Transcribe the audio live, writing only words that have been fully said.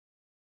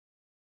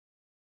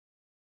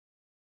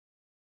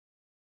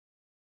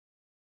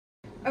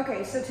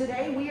Okay, so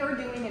today we are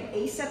doing an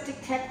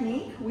aseptic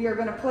technique. We are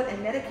going to put a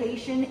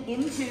medication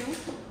into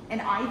an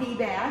IV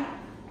bag,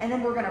 and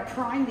then we're going to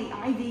prime the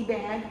IV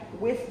bag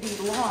with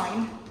the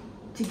line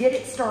to get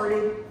it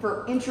started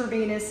for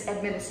intravenous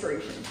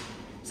administration.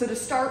 So to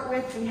start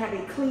with, we have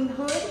a clean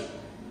hood.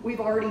 We've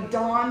already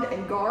donned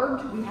and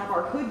garbed. We have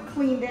our hood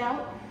cleaned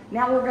out.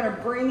 Now we're going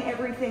to bring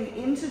everything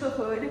into the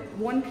hood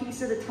one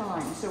piece at a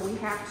time. So we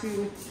have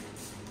to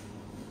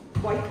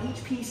wipe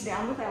each piece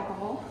down with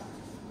alcohol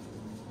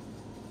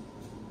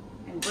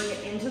and bring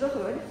it into the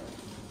hood.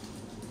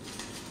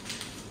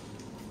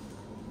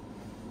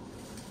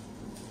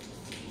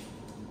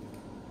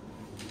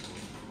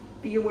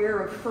 Be aware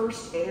of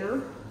first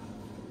air.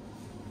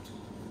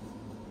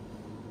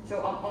 So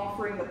I'm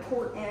offering the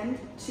port end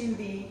to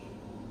the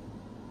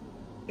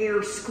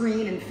air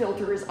screen, and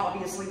filter is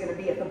obviously going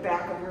to be at the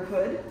back of your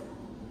hood.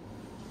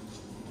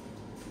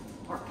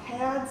 Our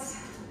pads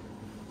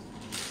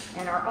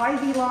and our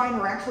IV line,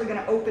 we're actually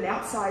going to open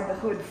outside the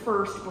hood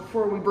first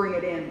before we bring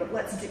it in, but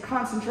let's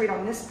concentrate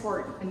on this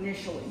part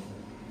initially.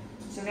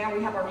 So now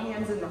we have our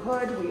hands in the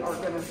hood. We are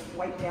going to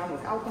wipe down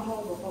with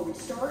alcohol before we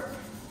start.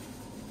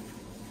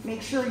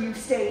 Make sure you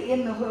stay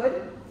in the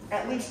hood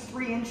at least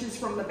 3 inches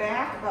from the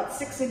back, about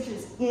 6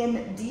 inches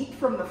in deep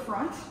from the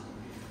front.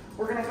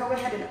 We're going to go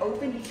ahead and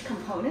open each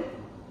component.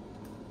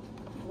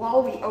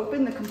 While we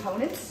open the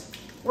components,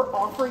 we're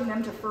offering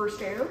them to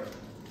first air.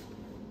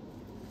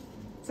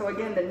 So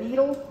again, the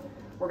needle,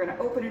 we're going to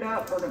open it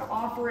up, we're going to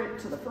offer it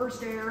to the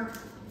first air.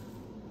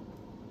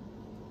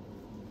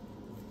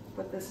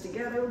 Put this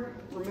together,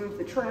 remove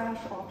the trash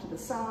off to the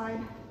side.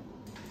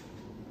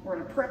 We're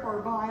going to prep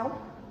our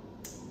vial,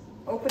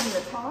 opening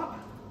the top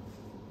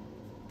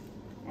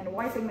and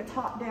wiping the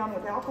top down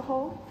with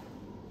alcohol.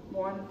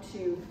 1,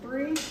 2,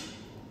 3.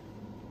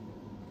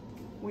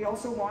 We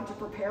also want to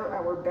prepare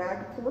our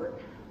bag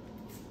port.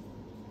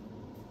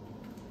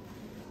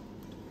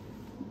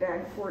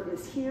 Bag port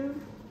is here.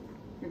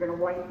 You're going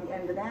to wipe the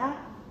end of that,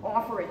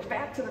 offer it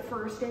back to the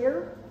first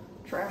air,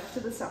 trash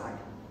to the side.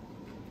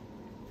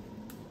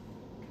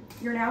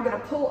 You're now going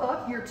to pull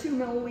up your 2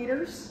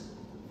 milliliters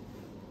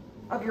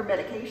of your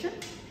medication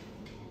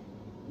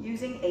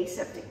using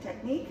aseptic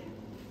technique.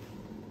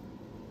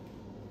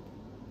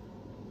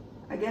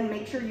 Again,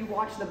 make sure you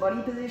watch the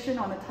buddy position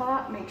on the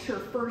top. Make sure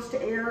first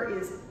air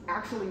is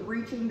actually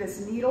reaching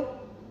this needle.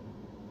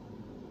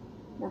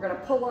 We're going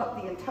to pull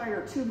up the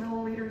entire 2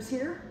 milliliters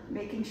here,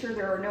 making sure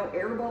there are no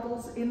air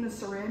bubbles in the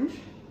syringe.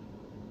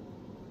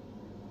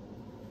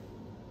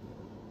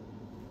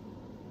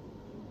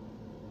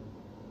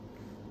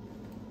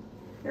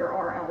 There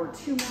are our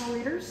 2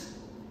 milliliters.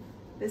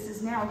 This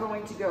is now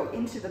going to go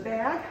into the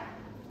bag.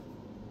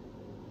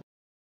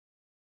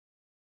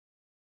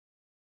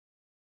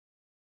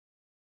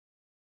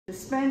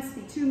 Dispense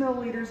the 2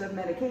 milliliters of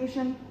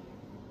medication.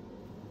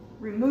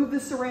 Remove the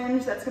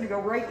syringe. That's going to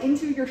go right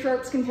into your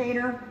sharps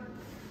container,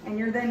 and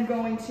you're then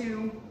going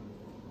to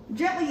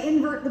gently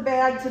invert the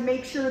bag to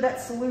make sure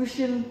that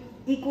solution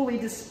equally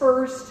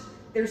dispersed,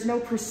 there's no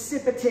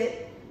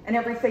precipitate, and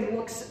everything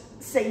looks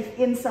safe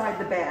inside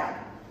the bag.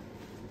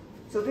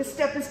 So this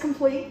step is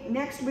complete.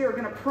 Next, we are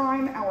going to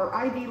prime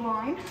our IV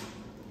line.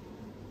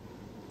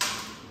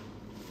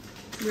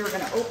 We are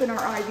going to open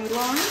our IV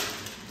line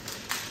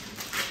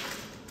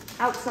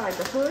outside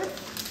the hood.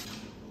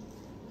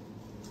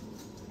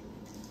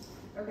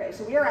 Okay,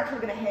 so we are actually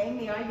going to hang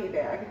the IV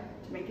bag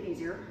to make it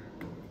easier.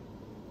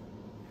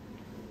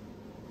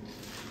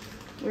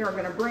 We are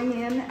going to bring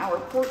in our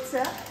port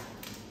set.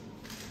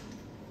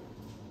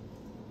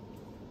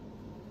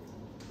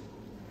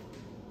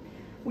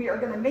 We are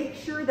going to make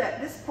sure that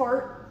this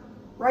part,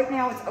 right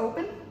now it's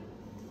open,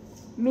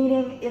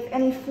 meaning if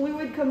any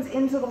fluid comes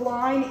into the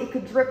line, it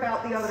could drip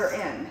out the other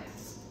end.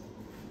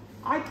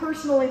 I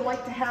personally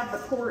like to have the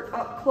port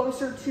up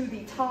closer to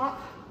the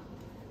top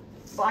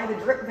by the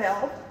drip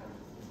valve.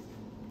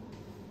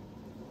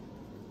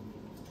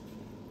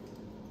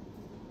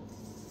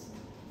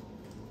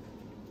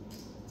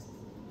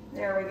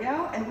 There we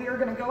go, and we are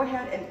going to go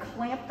ahead and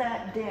clamp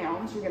that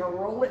down. So you're going to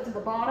roll it to the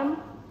bottom.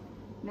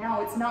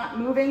 Now it's not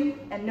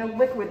moving, and no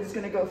liquid is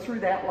going to go through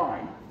that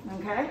line,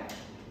 okay?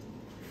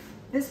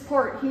 This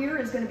part here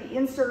is going to be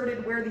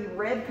inserted where the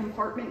red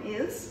compartment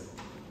is.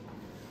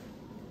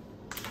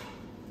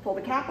 Pull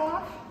the cap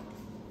off.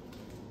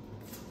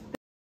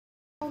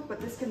 But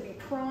this can be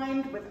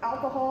primed with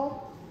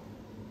alcohol.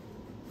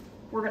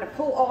 We're going to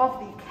pull off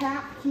the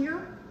cap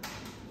here.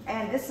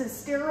 And this is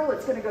sterile.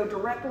 It's going to go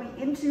directly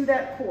into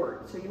that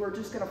port. So you are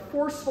just going to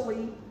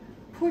forcefully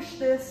push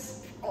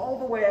this all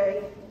the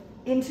way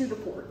into the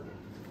port.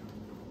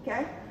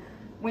 Okay?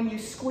 When you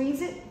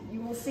squeeze it,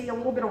 you will see a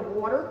little bit of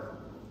water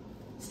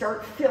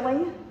start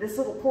filling this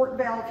little port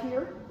valve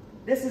here.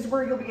 This is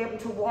where you'll be able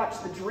to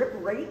watch the drip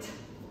rate.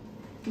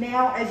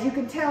 Now, as you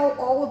can tell,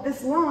 all of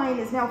this line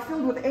is now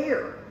filled with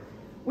air.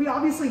 We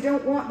obviously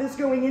don't want this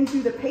going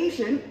into the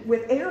patient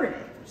with air in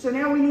it. So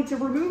now we need to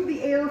remove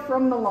the air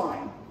from the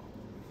line.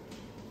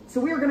 So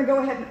we are going to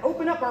go ahead and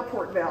open up our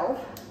port valve,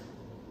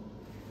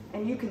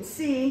 and you can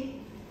see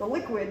the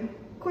liquid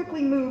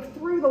quickly move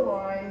through the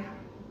line.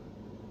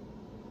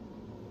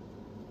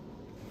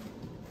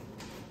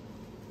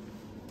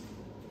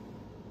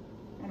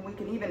 And we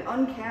can even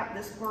uncap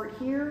this part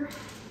here.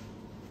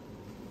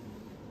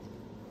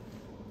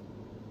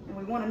 And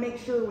we want to make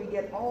sure we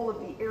get all of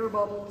the air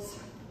bubbles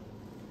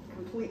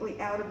completely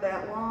out of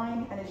that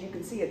line. And as you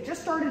can see, it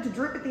just started to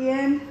drip at the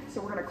end, so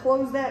we're going to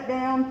close that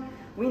down.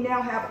 We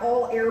now have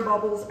all air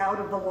bubbles out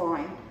of the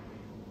line.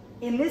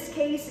 In this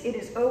case, it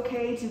is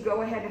okay to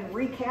go ahead and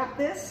recap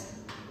this.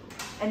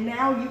 And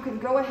now you can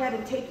go ahead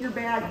and take your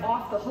bag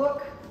off the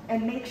hook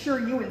and make sure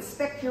you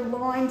inspect your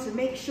line to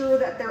make sure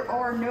that there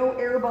are no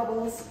air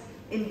bubbles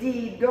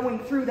indeed going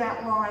through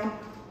that line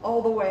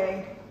all the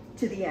way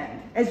to the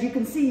end. As you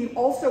can see, you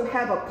also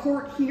have a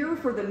port here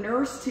for the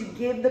nurse to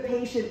give the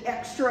patient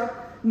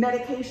extra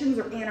medications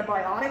or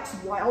antibiotics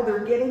while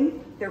they're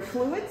getting their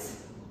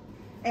fluids.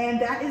 And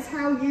that is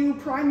how you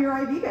prime your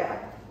IV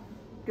bag.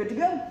 Good to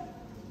go.